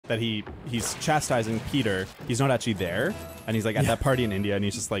that he's chastising Peter. He's not actually there, and he's like at that party in India, and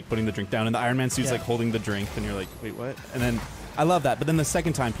he's just like putting the drink down, and the Iron Man suit's like holding the drink, and you're like, wait, what? And then I love that. But then the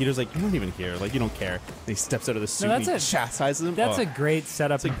second time, Peter's like, you're not even here. Like, you don't care. And he steps out of the suit and he chastises him. That's a great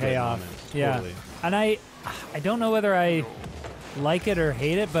setup and payoff. Yeah. Totally. And I don't know whether I like it or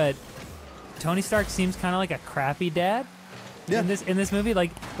hate it, but Tony Stark seems kind of like a crappy dad in this movie.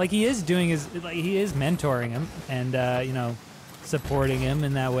 Like he is doing he is mentoring him and you know, supporting him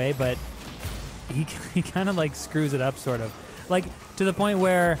in that way, but he kind of like screws it up sort of. Like to the point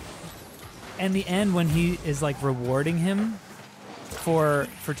where in the end when he is like rewarding him for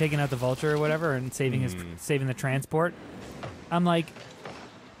taking out the Vulture or whatever and saving the transport, I'm like,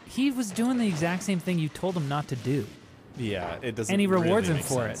 he was doing the exact same thing you told him not to do. Yeah, it doesn't. And he rewards really him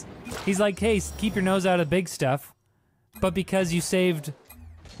for sense. it. He's like, hey, keep your nose out of big stuff, but because you saved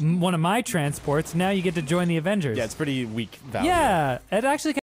one of my transports, now you get to join the Avengers. Yeah, it's pretty weak value. Yeah, it actually